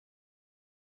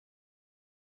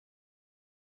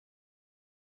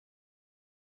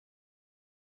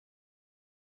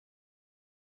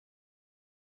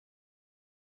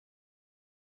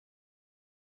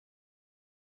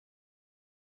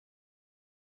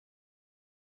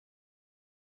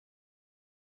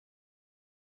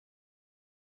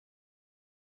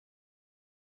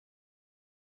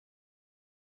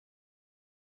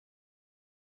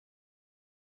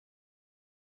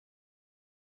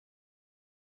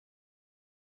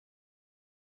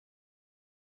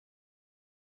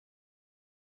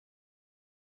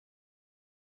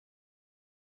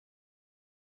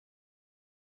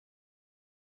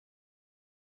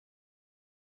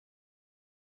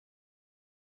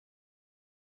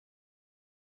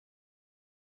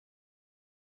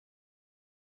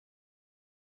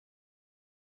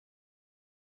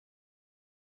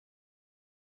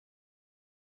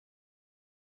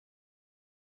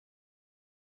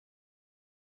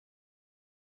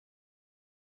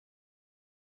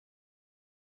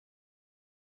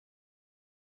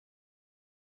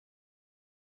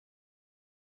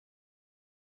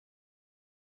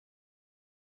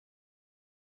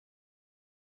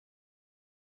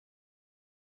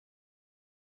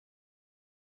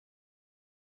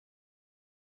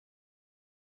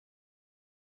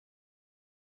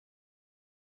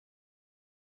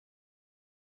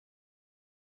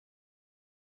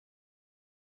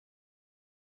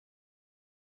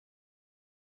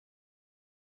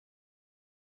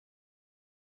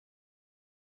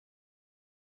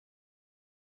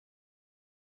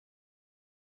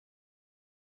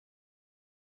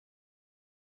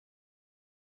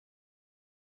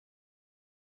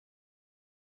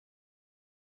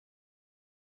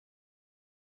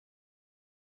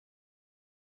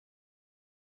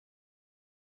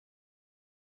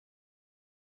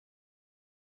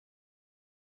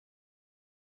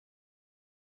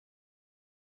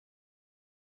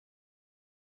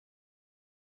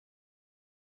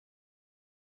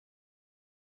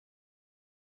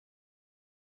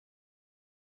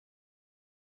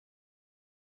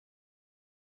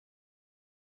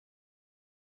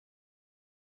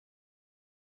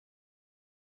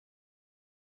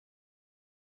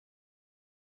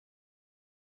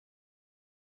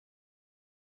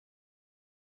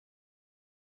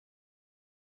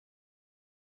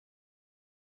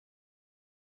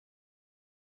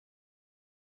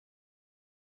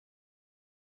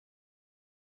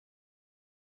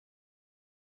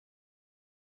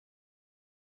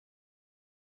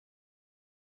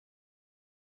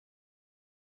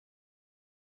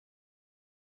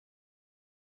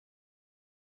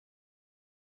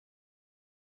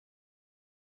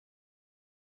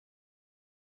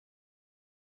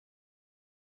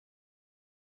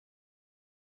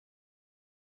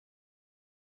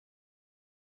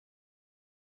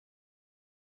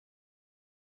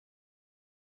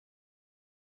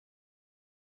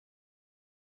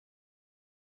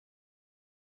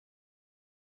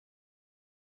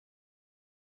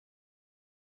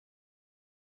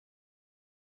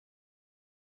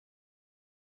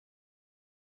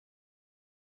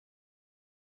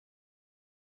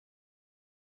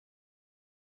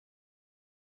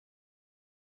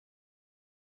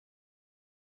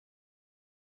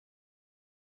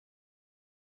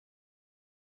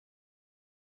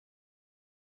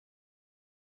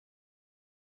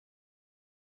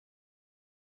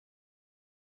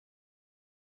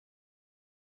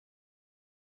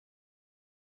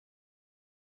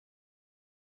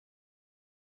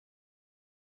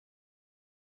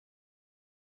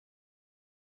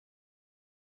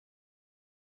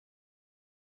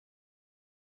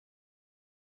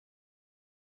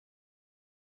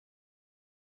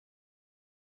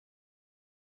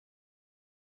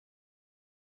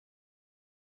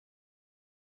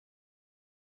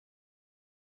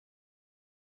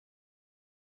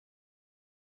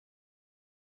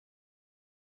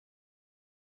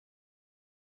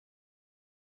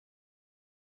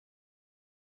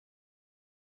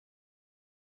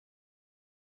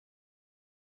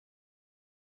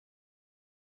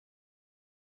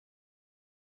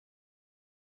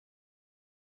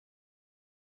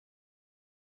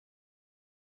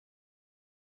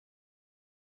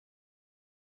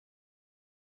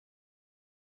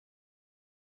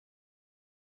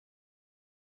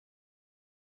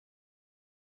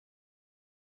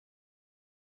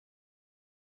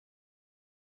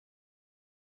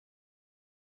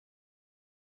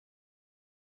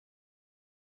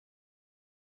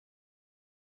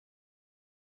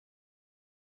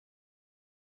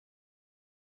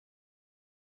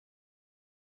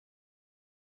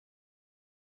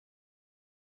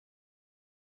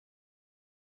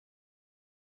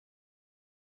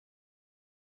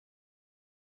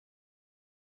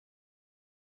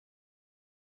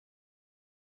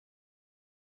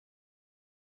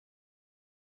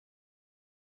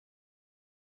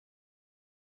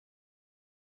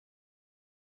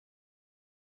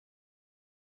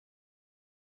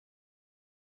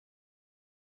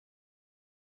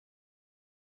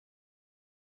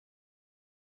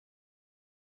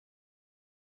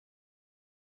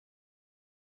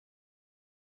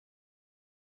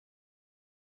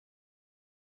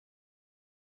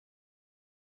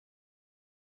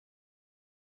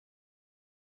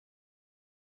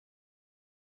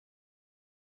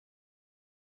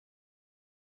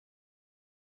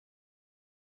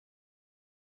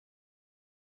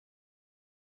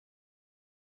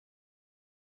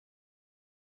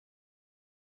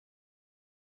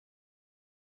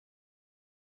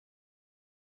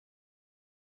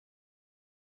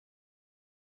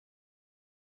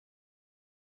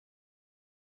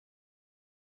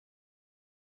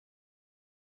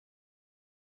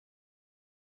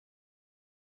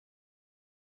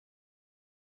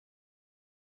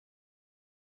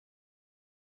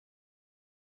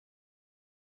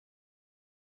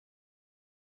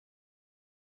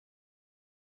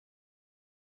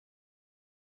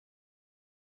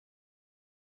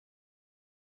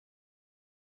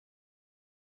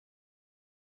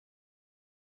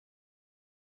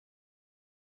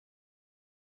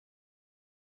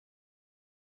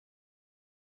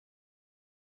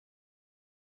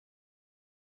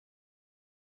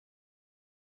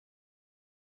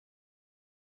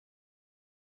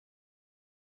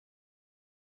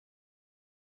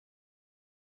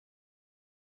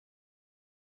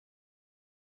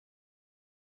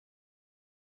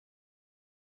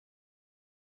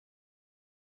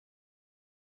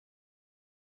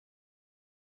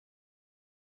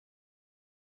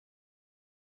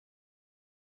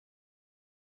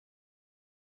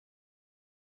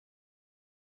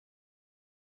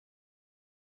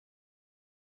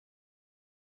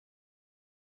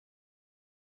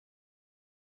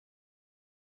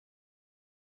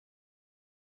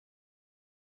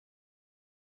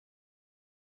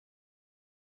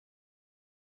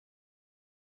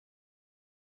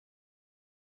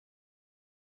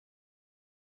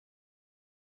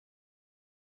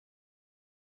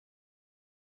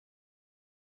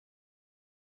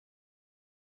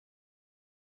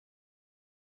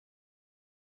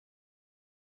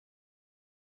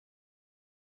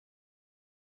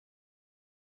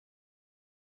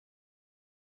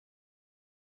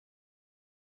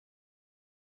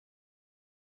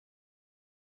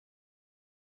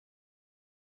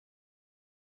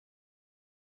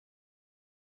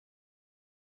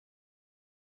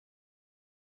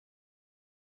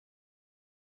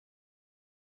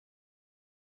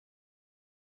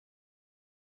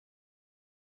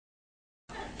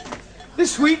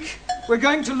This week, we're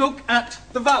going to look at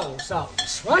the vowel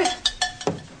sounds, right?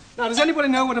 Now, does anybody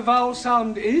know what a vowel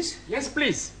sound is? Yes,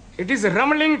 please. It is a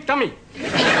rumbling tummy.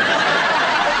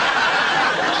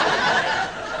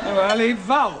 Well, a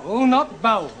vowel, not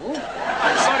bowel.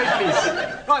 Sorry, please.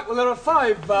 Right, well, there are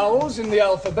 5 vowels in the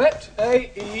alphabet.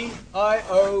 A, E, I,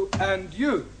 O, and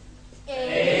U.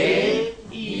 A,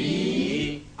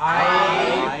 E,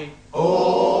 I,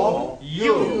 O,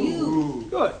 U.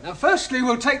 Good. Now, firstly,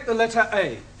 we'll take the letter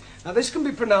A. Now, this can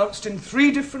be pronounced in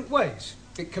 3 different ways.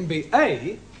 It can be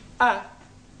A,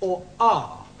 or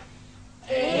R.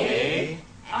 A,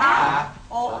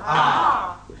 or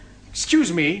R.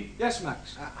 Excuse me. Yes,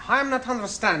 Max? I'm not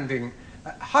understanding.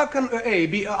 How can A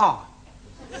be a R?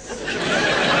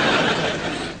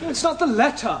 It's not the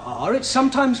letter R, it's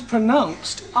sometimes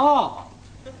pronounced R.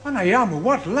 Anayama,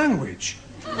 what language?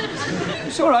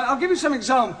 It's all right, I'll give you some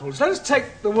examples. Let us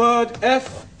take the word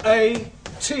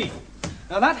F-A-T.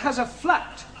 Now, that has a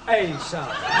flat A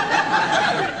sound.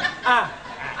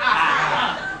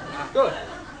 Good.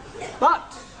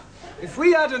 But if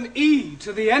we add an E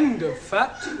to the end of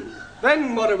fat,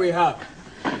 then what do we have?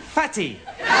 Fatty.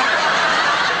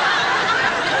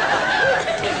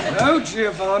 No,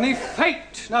 Giovanni,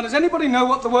 fate. Now, does anybody know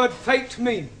what the word fate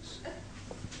means?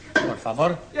 Por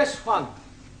favor. Yes, Juan.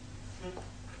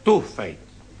 Two fate.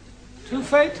 2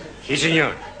 fate? Sí,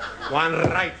 señor. One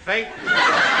right fate,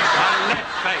 one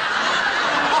left fate.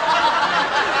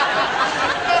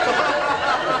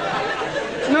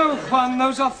 No, Juan,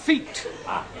 those are feet.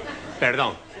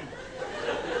 Perdón.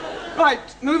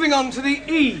 Right, moving on to the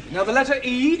E. Now, the letter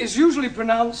E is usually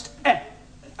pronounced E,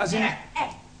 as in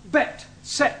bet,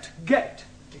 set, get.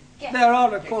 There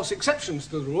are, of course, exceptions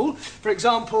to the rule. For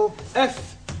example,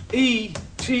 F-E-T-E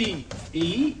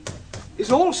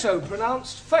is also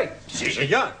pronounced fate. Sí,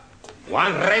 señor.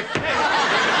 One right fate,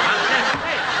 one left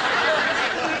fate.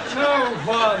 No,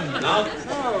 Juan. No?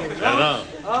 No. Perdón.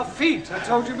 Our feet, I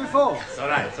told you before. It's all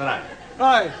right, it's all right.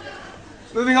 Right.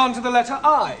 Moving on to the letter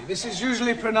I. This is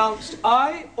usually pronounced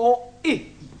I or I.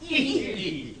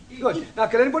 Good. Now,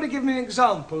 can anybody give me an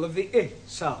example of the I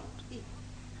sound?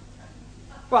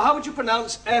 Well, how would you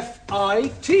pronounce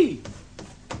F-I-T?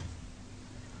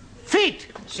 Feet.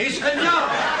 Sí, señor.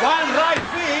 One right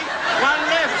feet, one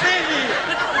left feet.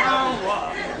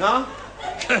 No?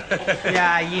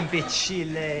 Ya,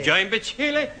 imbecille. Yo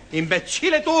imbecille?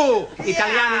 Imbecille tu,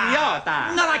 italiano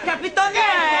idiota. Non ha capito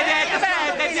niente!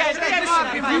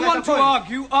 If you want to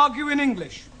argue, argue in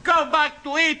English. Go back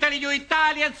to Italy, you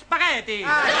Italian spaghetti.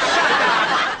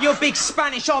 You big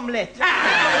Spanish omelette!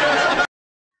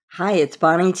 Hi, it's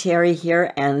Bonnie Terry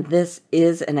here, and this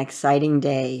is an exciting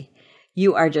day.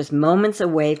 You are just moments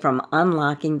away from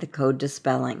unlocking the code to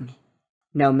spelling.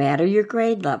 No matter your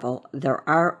grade level, there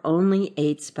are only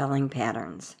 8 spelling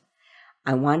patterns.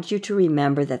 I want you to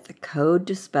remember that the code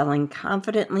to spelling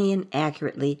confidently and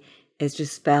accurately is to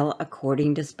spell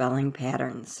according to spelling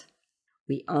patterns.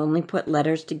 We only put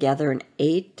letters together in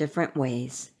 8 different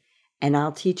ways, and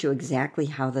I'll teach you exactly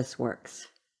how this works.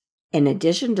 In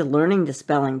addition to learning the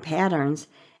spelling patterns,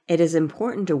 it is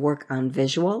important to work on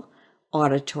visual,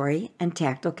 auditory, and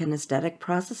tactile kinesthetic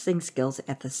processing skills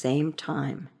at the same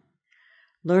time.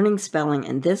 Learning spelling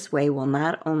in this way will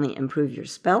not only improve your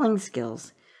spelling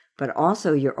skills, but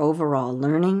also your overall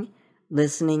learning,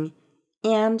 listening,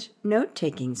 and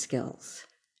note-taking skills.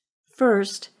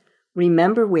 First,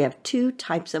 remember we have 2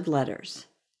 types of letters,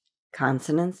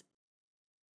 consonants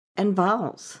and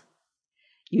vowels.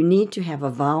 You need to have a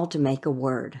vowel to make a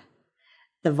word.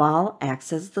 The vowel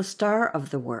acts as the star of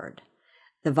the word.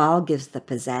 The vowel gives the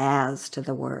pizzazz to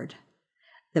the word.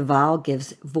 The vowel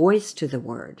gives voice to the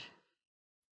word.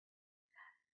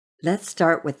 Let's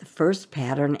start with the first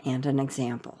pattern and an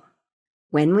example.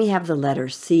 When we have the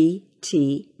letters C,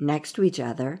 T next to each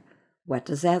other, what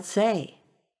does that say?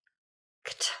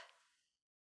 Kt.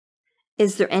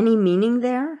 Is there any meaning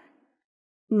there?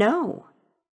 No,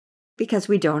 because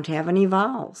we don't have any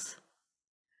vowels.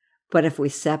 But if we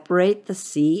separate the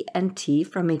C and T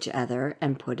from each other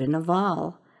and put in a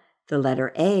vowel, the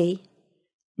letter A,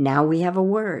 now we have a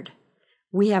word.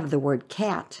 We have the word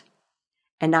cat.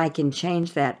 And I can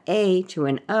change that A to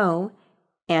an O,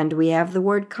 and we have the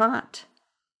word caught.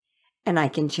 And I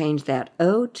can change that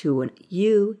O to an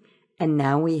U, and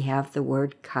now we have the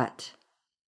word cut.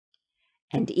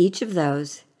 And each of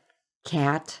those,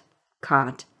 cat,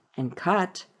 caught, and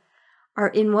cut, are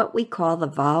in what we call the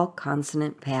vowel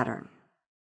consonant pattern.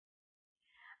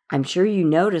 I'm sure you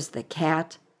noticed that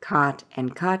cat, caught,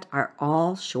 and cut are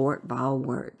all short vowel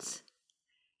words.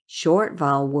 Short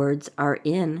vowel words are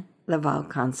in the vowel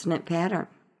consonant pattern.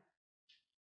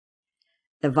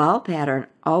 The vowel pattern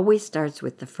always starts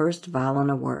with the first vowel in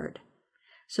a word.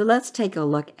 So let's take a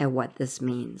look at what this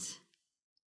means.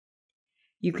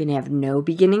 You can have no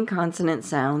beginning consonant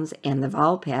sounds and the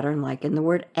vowel pattern like in the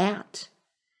word at.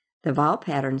 The vowel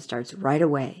pattern starts right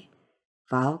away.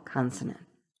 Vowel consonant.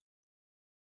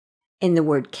 In the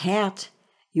word cat,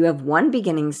 you have one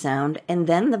beginning sound and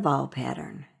then the vowel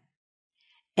pattern.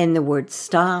 In the word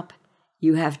stop,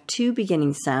 you have two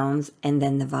beginning sounds and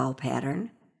then the vowel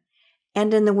pattern.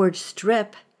 And in the word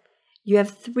strip, you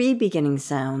have three beginning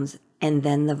sounds and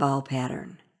then the vowel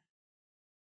pattern.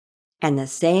 And the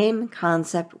same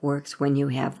concept works when you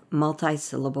have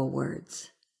multi-syllable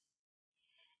words.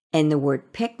 In the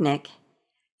word picnic,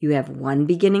 you have one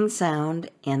beginning sound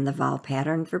and the vowel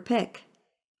pattern for pick.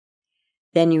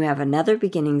 Then you have another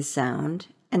beginning sound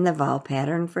and the vowel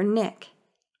pattern for nick.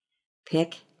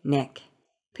 Pick, nick,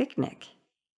 picnic.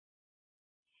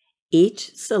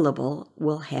 Each syllable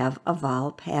will have a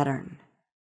vowel pattern.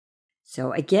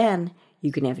 So again,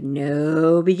 you can have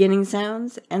no beginning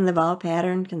sounds and the vowel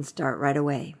pattern can start right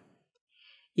away.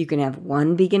 You can have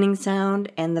one beginning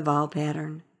sound and the vowel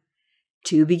pattern,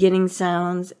 two beginning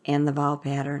sounds and the vowel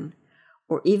pattern,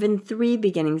 or even three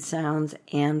beginning sounds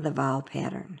and the vowel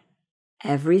pattern.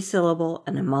 Every syllable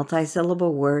in a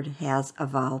multi-syllable word has a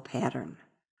vowel pattern.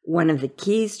 One of the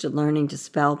keys to learning to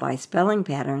spell by spelling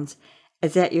patterns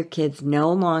is that your kids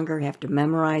no longer have to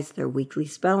memorize their weekly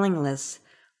spelling lists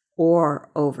or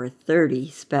over 30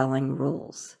 spelling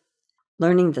rules.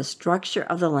 Learning the structure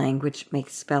of the language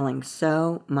makes spelling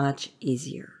so much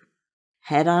easier.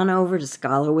 Head on over to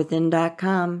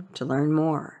scholarwithin.com to learn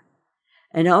more.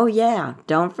 And oh yeah,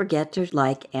 don't forget to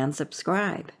like and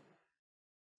subscribe.